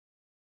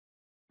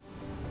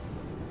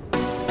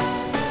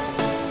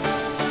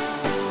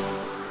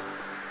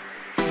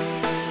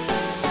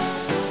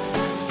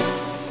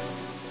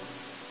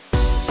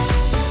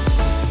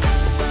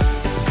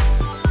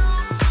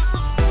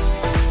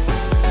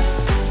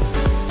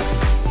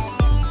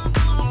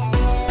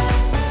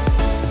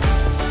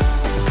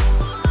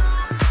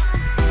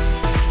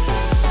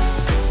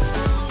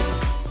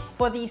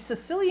For the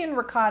Sicilian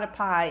ricotta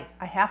pie,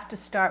 I have to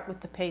start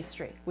with the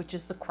pastry, which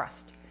is the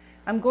crust.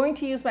 I'm going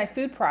to use my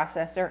food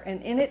processor,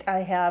 and in it I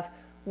have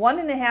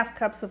 1.5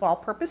 cups of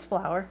all-purpose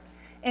flour,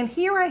 and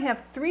here I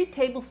have 3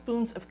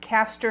 tablespoons of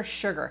caster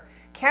sugar.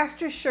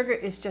 Caster sugar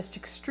is just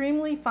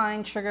extremely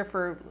fine sugar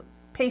for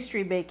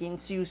pastry baking.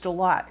 It's used a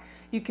lot.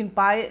 You can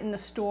buy it in the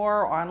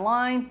store or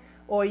online,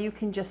 or you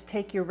can just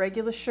take your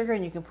regular sugar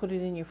and you can put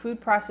it in your food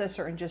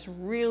processor and just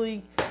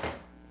really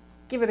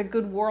give it a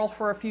good whirl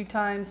for a few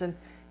times and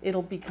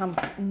it'll become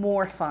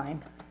more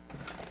fine.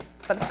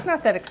 But it's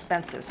not that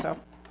expensive, so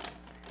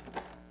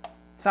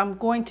I'm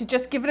going to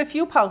just give it a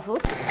few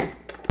pulses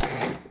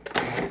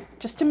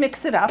just to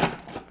mix it up.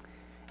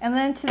 And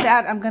then to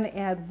that I'm going to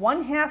add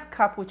 1/2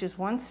 cup, which is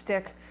 1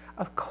 stick,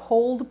 of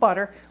cold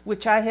butter,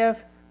 which I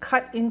have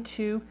cut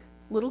into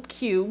little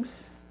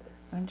cubes.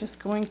 I'm just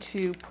going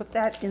to put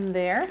that in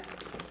there.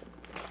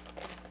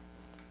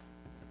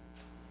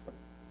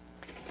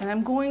 And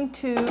I'm going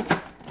to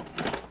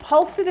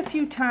pulse it a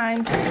few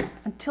times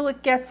until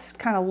it gets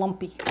kind of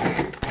lumpy.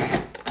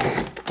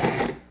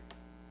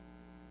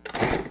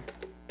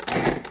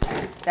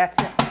 That's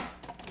it.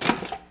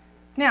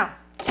 Now,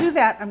 to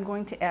that, I'm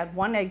going to add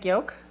 1 egg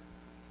yolk.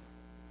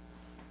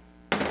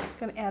 I'm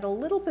going to add a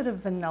little bit of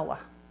vanilla,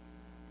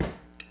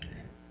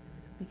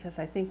 because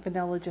I think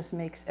vanilla just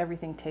makes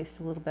everything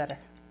taste a little better.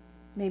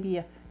 Maybe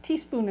 1.25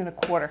 teaspoons.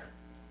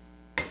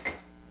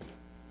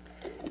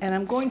 And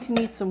I'm going to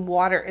need some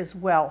water as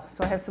well.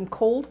 So I have some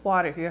cold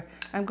water here.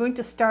 I'm going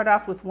to start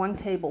off with 1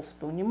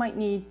 tablespoon. You might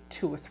need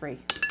 2 or 3.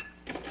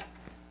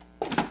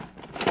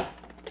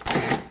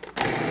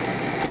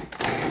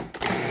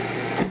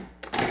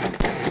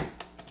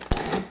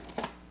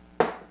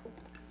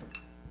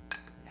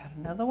 Add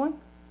another one.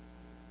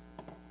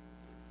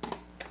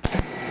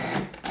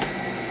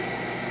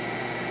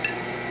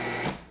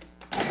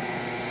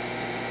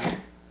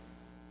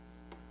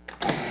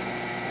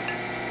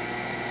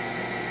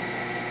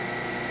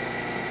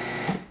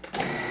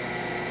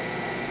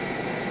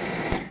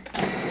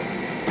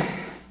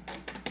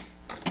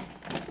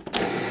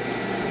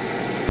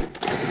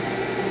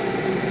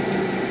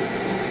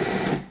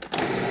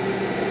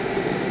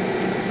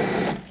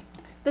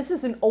 This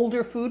is an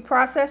older food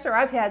processor.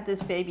 I've had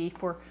this baby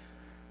for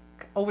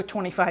over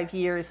 25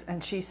 years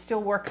and she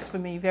still works for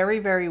me very,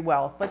 very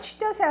well. But she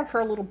does have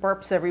her little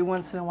burps every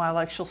once in a while,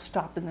 like she'll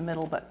stop in the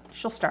middle, but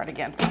she'll start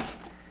again.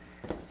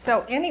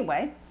 So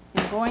anyway,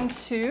 I'm going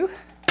to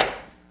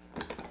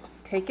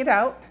take it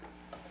out,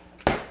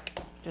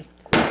 just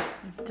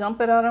dump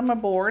it out on my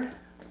board,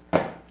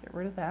 get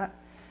rid of that.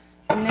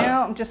 And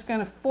now I'm just going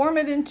to form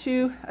it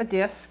into a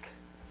disc,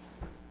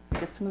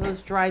 get some of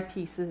those dry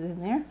pieces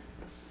in there.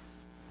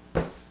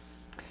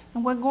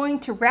 And we're going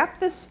to wrap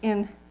this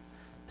in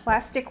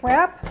plastic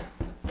wrap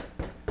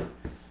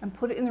and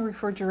put it in the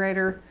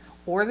refrigerator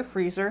or the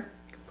freezer.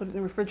 You can put it in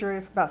the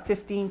refrigerator for about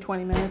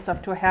 15-20 minutes,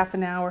 up to a half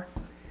an hour.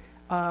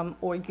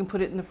 Or you can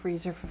put it in the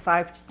freezer for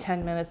 5 to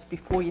 10 minutes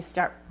before you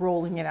start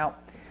rolling it out.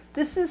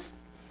 This is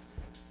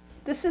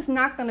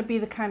not going to be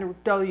the kind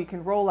of dough you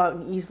can roll out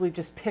and easily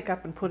just pick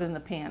up and put in the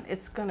pan.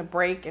 It's going to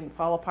break and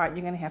fall apart.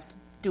 You're going to have to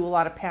do a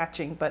lot of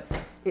patching, but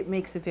it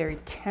makes a very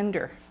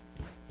tender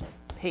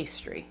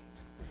pastry.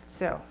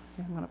 So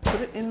I'm going to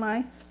put it in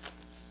my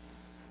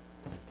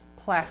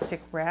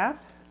plastic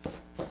wrap.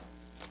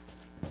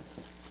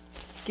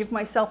 Give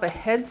myself a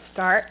head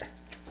start,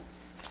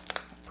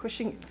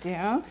 pushing it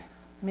down,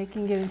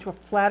 making it into a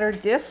flatter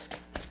disc.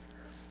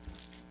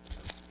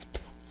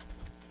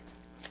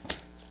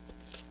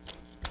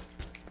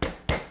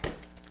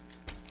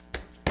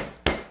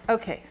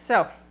 Okay,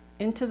 so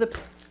into the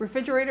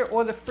refrigerator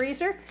or the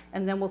freezer,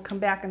 and then we'll come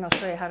back and I'll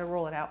show you how to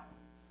roll it out.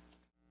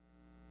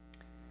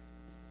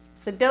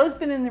 The dough's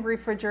been in the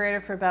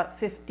refrigerator for about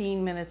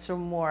 15 minutes or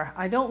more.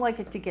 I don't like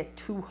it to get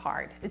too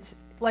hard. It's,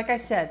 like I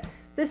said,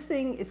 this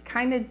thing is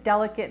kind of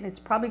delicate and it's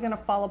probably going to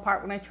fall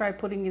apart when I try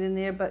putting it in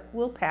there, but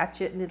we'll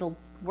patch it and it'll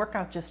work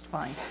out just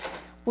fine.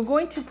 We're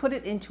going to put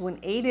it into an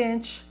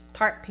 8-inch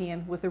tart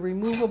pan with a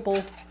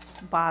removable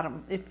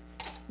bottom. If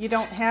you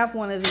don't have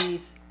one of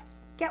these,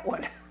 get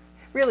one.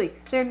 Really,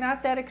 they're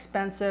not that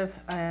expensive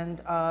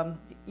and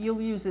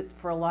you'll use it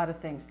for a lot of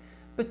things.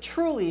 But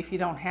truly, if you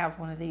don't have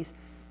one of these,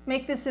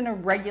 make this in a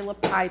regular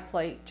pie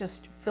plate.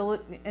 Just fill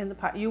it in the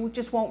pie. You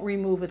just won't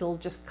remove it. It'll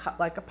just cut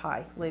like a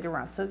pie later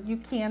on. So you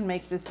can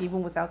make this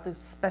even without the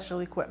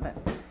special equipment.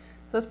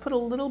 So let's put a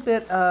little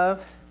bit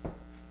of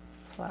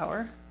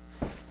flour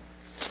and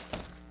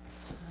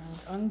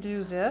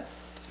undo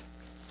this.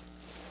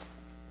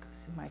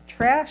 Goes in my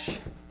trash.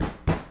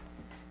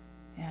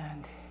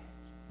 And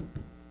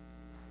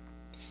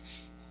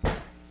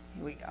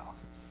here we go.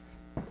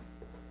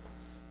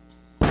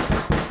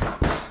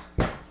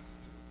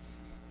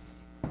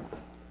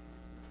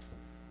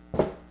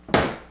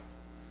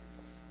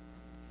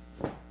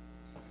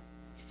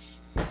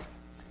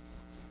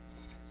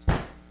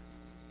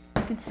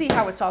 You can see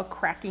how it's all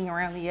cracking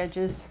around the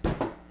edges.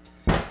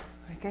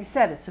 Like I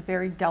said, it's a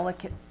very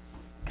delicate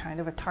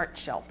kind of a tart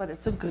shell, but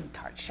it's a good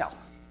tart shell.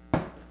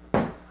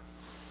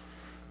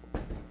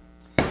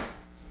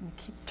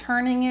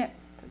 turning it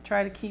to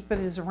try to keep it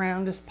as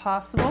round as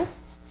possible.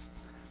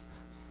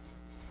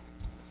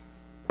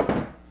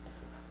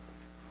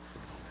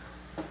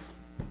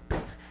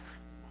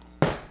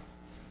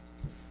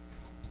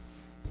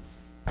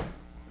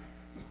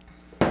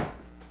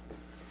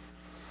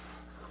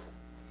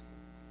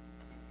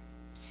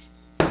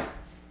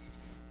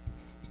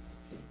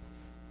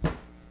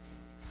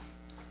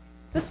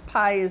 This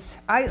pie is,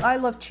 I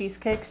love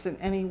cheesecakes in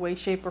any way,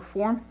 shape, or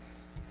form.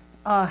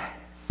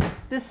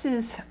 This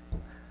is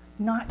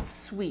not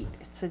sweet.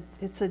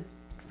 It's a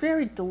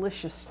very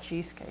delicious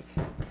cheesecake.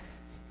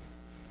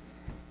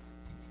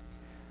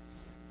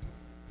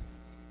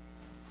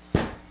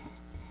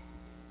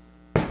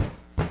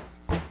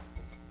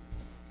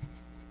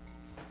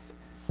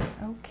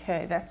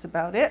 Okay, that's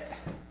about it.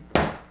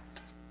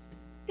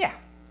 Yeah,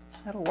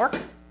 that'll work.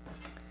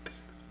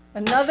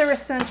 Another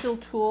essential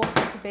tool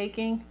for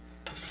baking,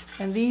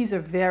 and these are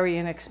very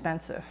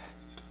inexpensive.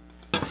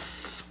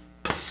 It's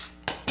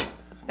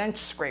a bench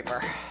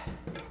scraper.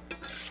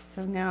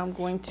 So now I'm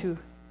going to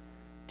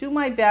do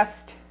my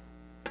best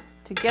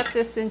to get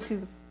this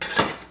into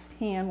the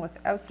pan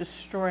without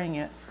destroying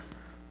it.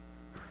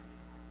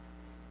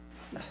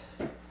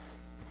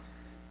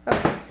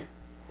 Okay.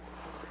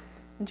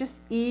 And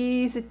just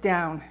ease it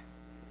down.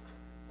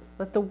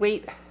 Let the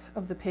weight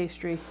of the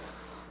pastry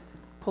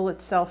pull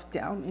itself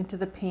down into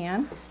the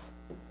pan.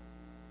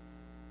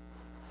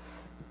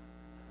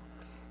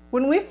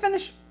 When we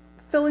finish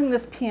filling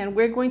this pan,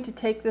 we're going to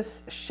take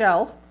this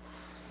shell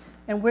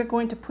and we're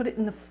going to put it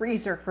in the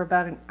freezer for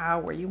about an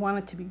hour. You want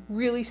it to be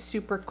really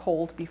super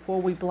cold before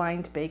we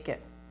blind bake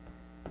it.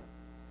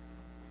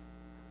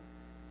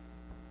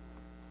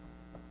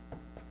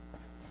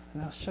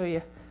 And I'll show you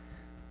a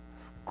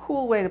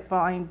cool way to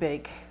blind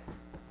bake.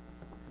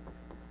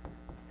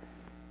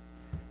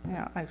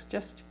 Now, I've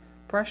just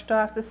brushed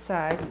off the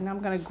sides, and I'm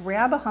going to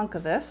grab a hunk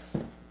of this.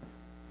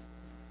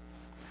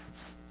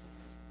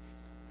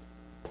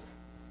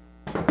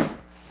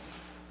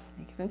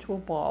 Make it into a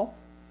ball.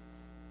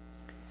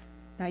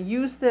 Now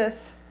use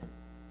this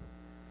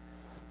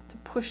to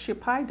push your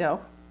pie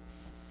dough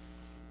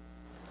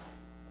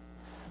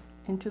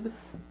into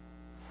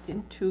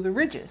the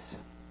ridges.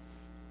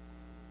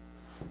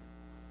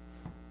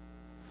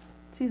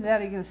 See that?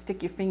 You're going to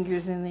stick your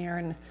fingers in there,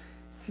 and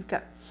if you've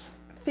got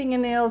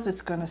fingernails,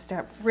 it's going to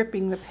start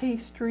ripping the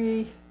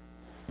pastry.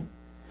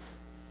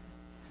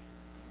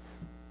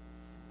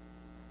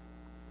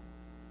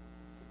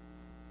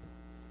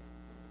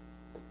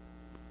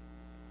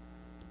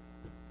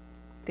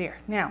 There.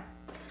 Now,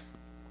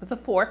 with a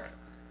fork,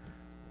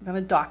 I'm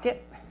going to dock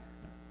it.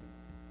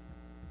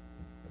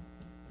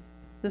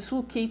 This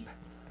will keep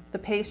the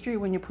pastry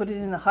when you put it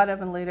in the hot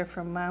oven later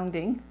from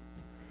mounding.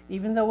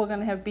 Even though we're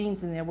going to have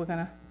beans in there, we're going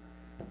to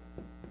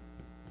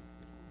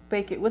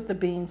bake it with the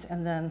beans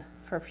and then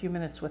for a few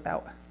minutes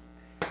without.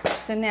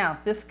 So now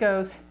this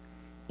goes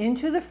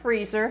into the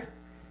freezer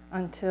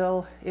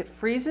until it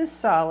freezes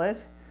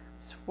solid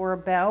for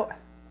about,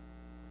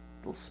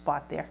 little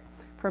spot there,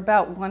 for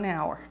about 1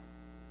 hour.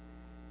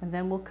 And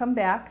then we'll come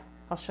back.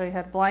 I'll show you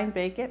how to blind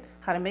bake it,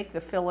 how to make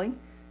the filling,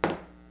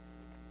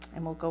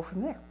 and we'll go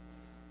from there.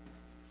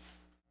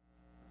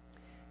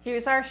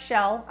 Here's our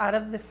shell out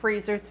of the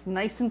freezer. It's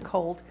nice and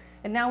cold.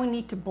 And now we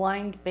need to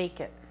blind bake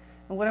it.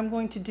 And what I'm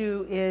going to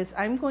do is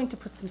I'm going to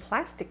put some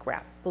plastic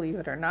wrap, believe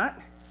it or not,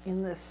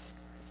 in this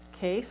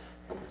case.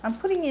 I'm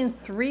putting in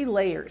 3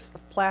 layers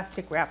of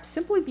plastic wrap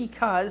simply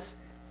because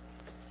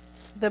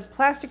the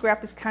plastic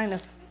wrap is kind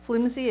of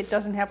flimsy. It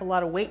doesn't have a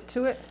lot of weight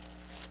to it.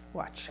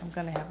 Watch, I'm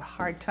going to have a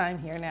hard time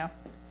here now.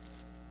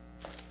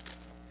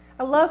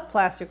 I love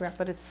plastic wrap,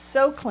 but it's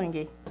so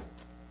clingy.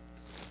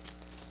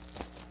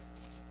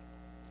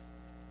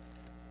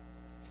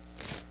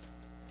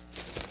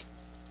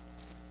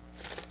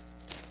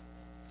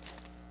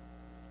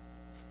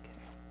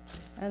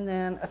 And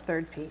then a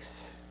 3rd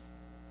piece.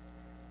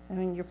 I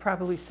mean, you're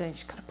probably saying,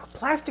 she's gonna put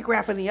plastic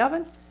wrap in the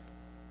oven?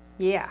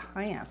 Yeah,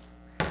 I am.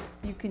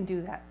 You can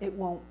do that. It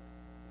won't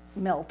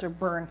melt or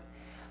burn.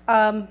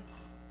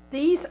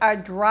 These are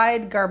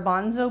dried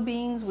garbanzo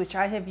beans, which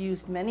I have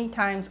used many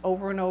times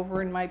over and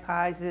over in my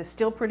pies. They're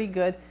still pretty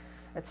good.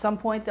 At some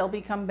point they'll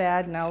become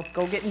bad and I'll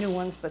go get new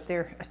ones, but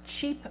they're a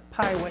cheap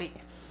pie weight.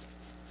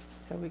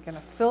 So we're gonna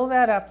fill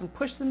that up and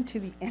push them to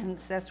the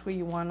ends. That's where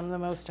you want them the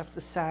most, up the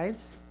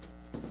sides.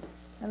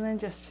 And then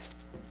just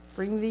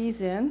bring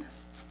these in.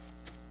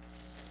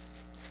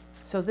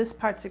 So this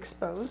part's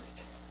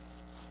exposed.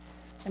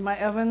 And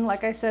my oven,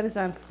 like I said, is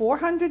on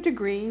 400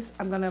 degrees.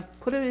 I'm gonna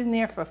put it in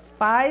there for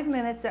 5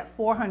 minutes at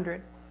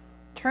 400.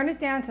 Turn it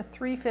down to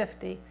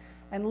 350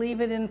 and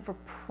leave it in for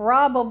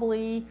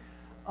probably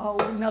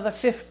another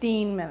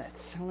 15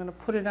 minutes. I'm gonna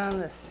put it on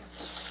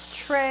this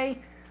tray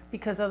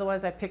because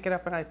otherwise I pick it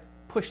up and I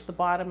push the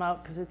bottom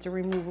out because it's a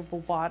removable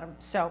bottom.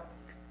 So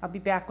I'll be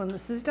back when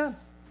this is done.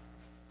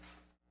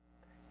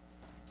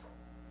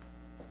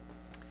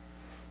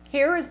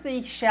 Here is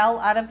the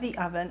shell out of the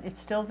oven. It's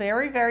still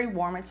very, very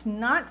warm. It's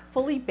not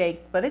fully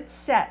baked, but it's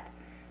set.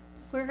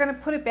 we're going to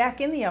put it back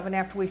in the oven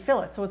after we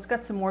fill it, so it's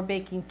got some more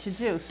baking to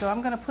do. So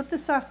I'm going to put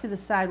this off to the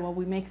side while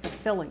we make the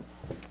filling.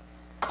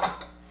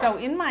 So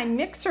in my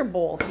mixer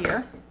bowl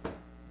here,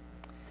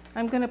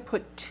 I'm going to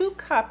put 2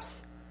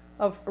 cups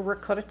of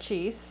ricotta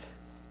cheese.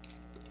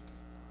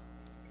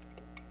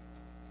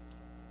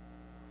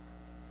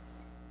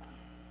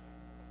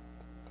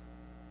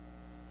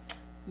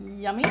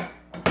 Yummy.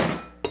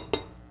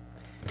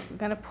 I'm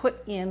going to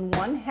put in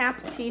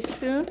 1/2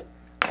 teaspoon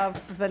of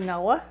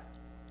vanilla.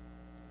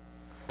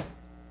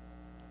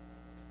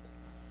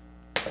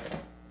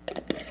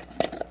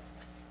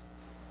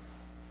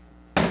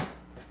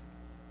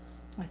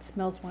 It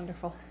smells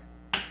wonderful.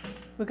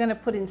 We're going to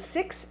put in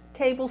 6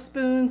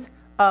 tablespoons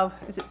of,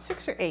 is it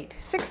 6 or 8?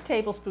 6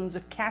 tablespoons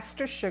of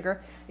castor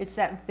sugar. It's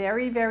that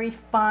very, very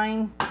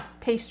fine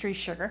pastry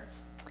sugar.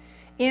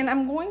 And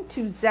I'm going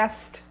to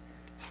zest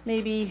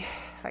maybe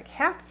like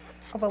 1/2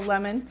 of a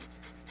lemon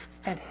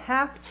and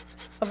 1/2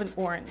 of an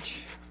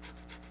orange.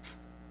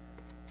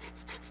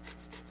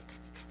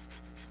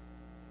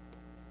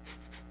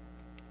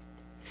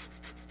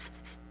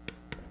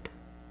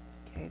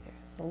 Okay,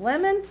 there's the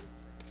lemon.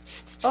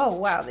 Oh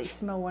wow, they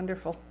smell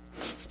wonderful.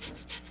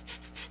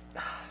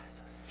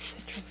 So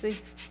citrusy,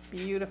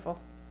 beautiful.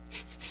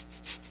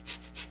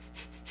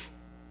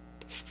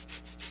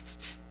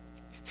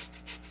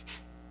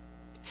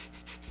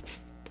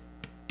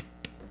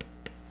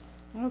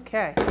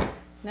 Okay,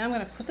 now I'm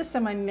going to put this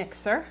in my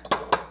mixer.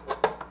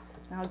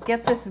 I'll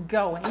get this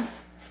going.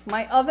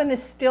 My oven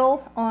is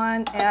still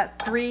on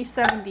at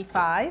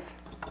 375.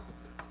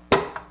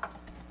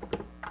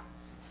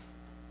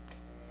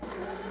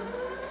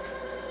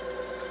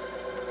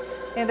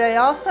 And I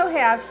also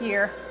have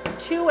here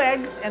 2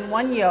 eggs and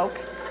 1 yolk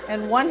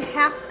and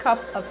 1/2 cup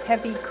of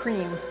heavy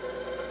cream.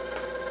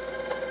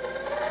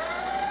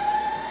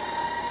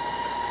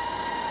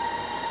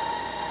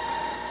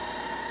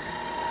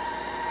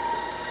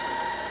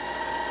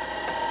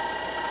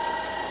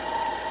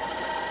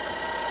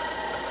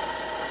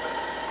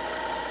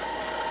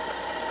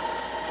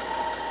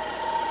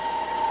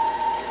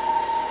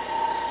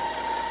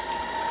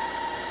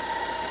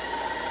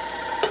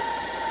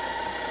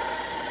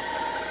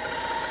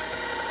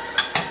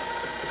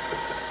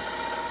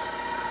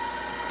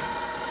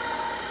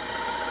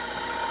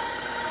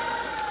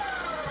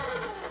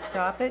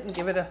 Stop it and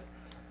give it a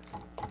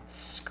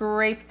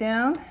scrape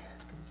down.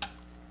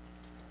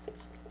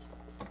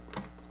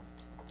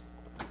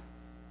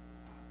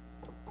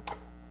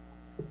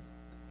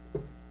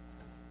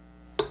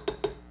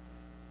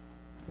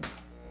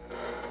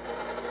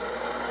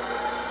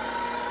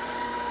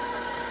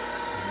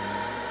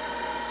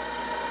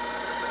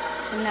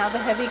 And now the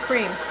heavy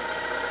cream.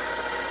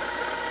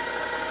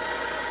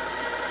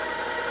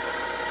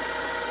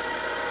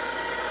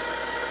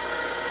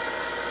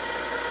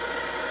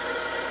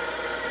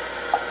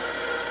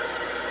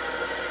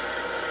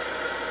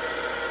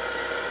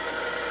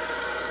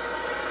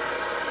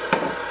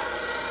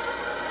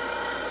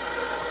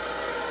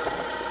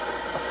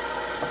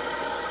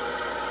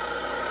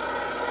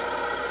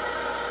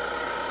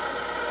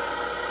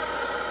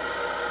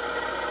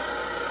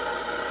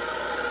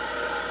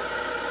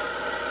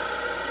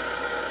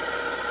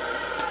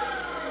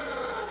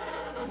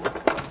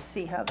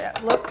 See how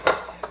that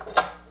looks.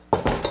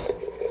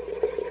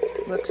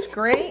 Looks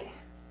great.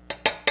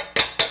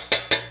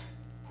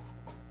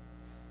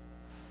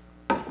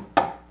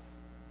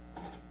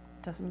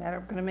 Doesn't matter,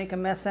 we're going to make a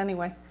mess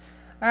anyway.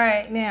 All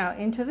right, now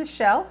into the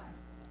shell.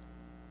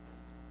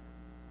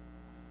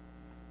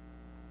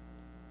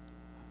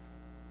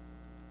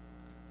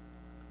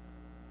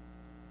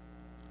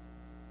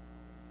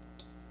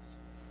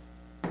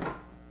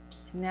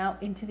 Now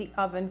into the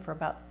oven for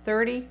about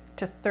 30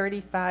 to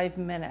 35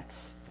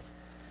 minutes.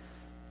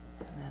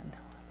 And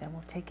then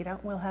we'll take it out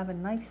and we'll have a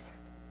nice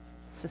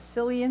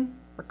Sicilian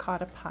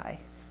ricotta pie.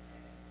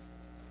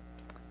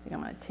 I think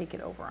I'm going to take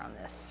it over on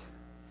this.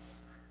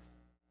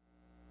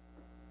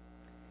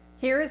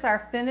 Here is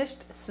our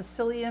finished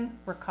Sicilian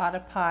ricotta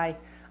pie.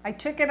 I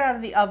took it out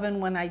of the oven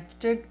when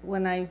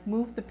I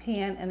moved the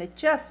pan, and it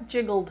just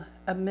jiggled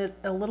a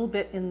little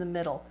bit in the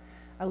middle.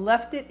 I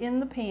left it in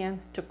the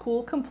pan to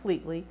cool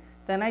completely.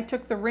 Then I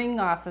took the ring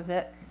off of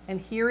it, and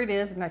here it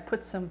is, and I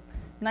put some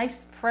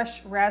nice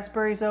fresh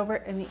raspberries over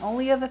it. And the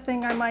only other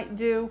thing I might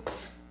do,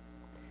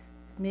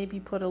 maybe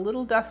put a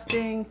little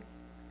dusting,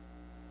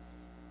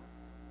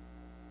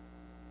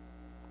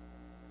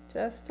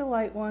 just a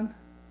light one,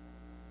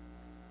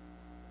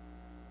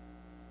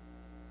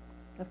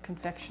 of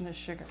confectioner's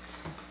sugar.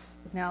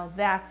 Now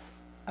that's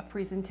a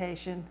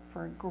presentation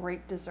for a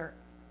great dessert.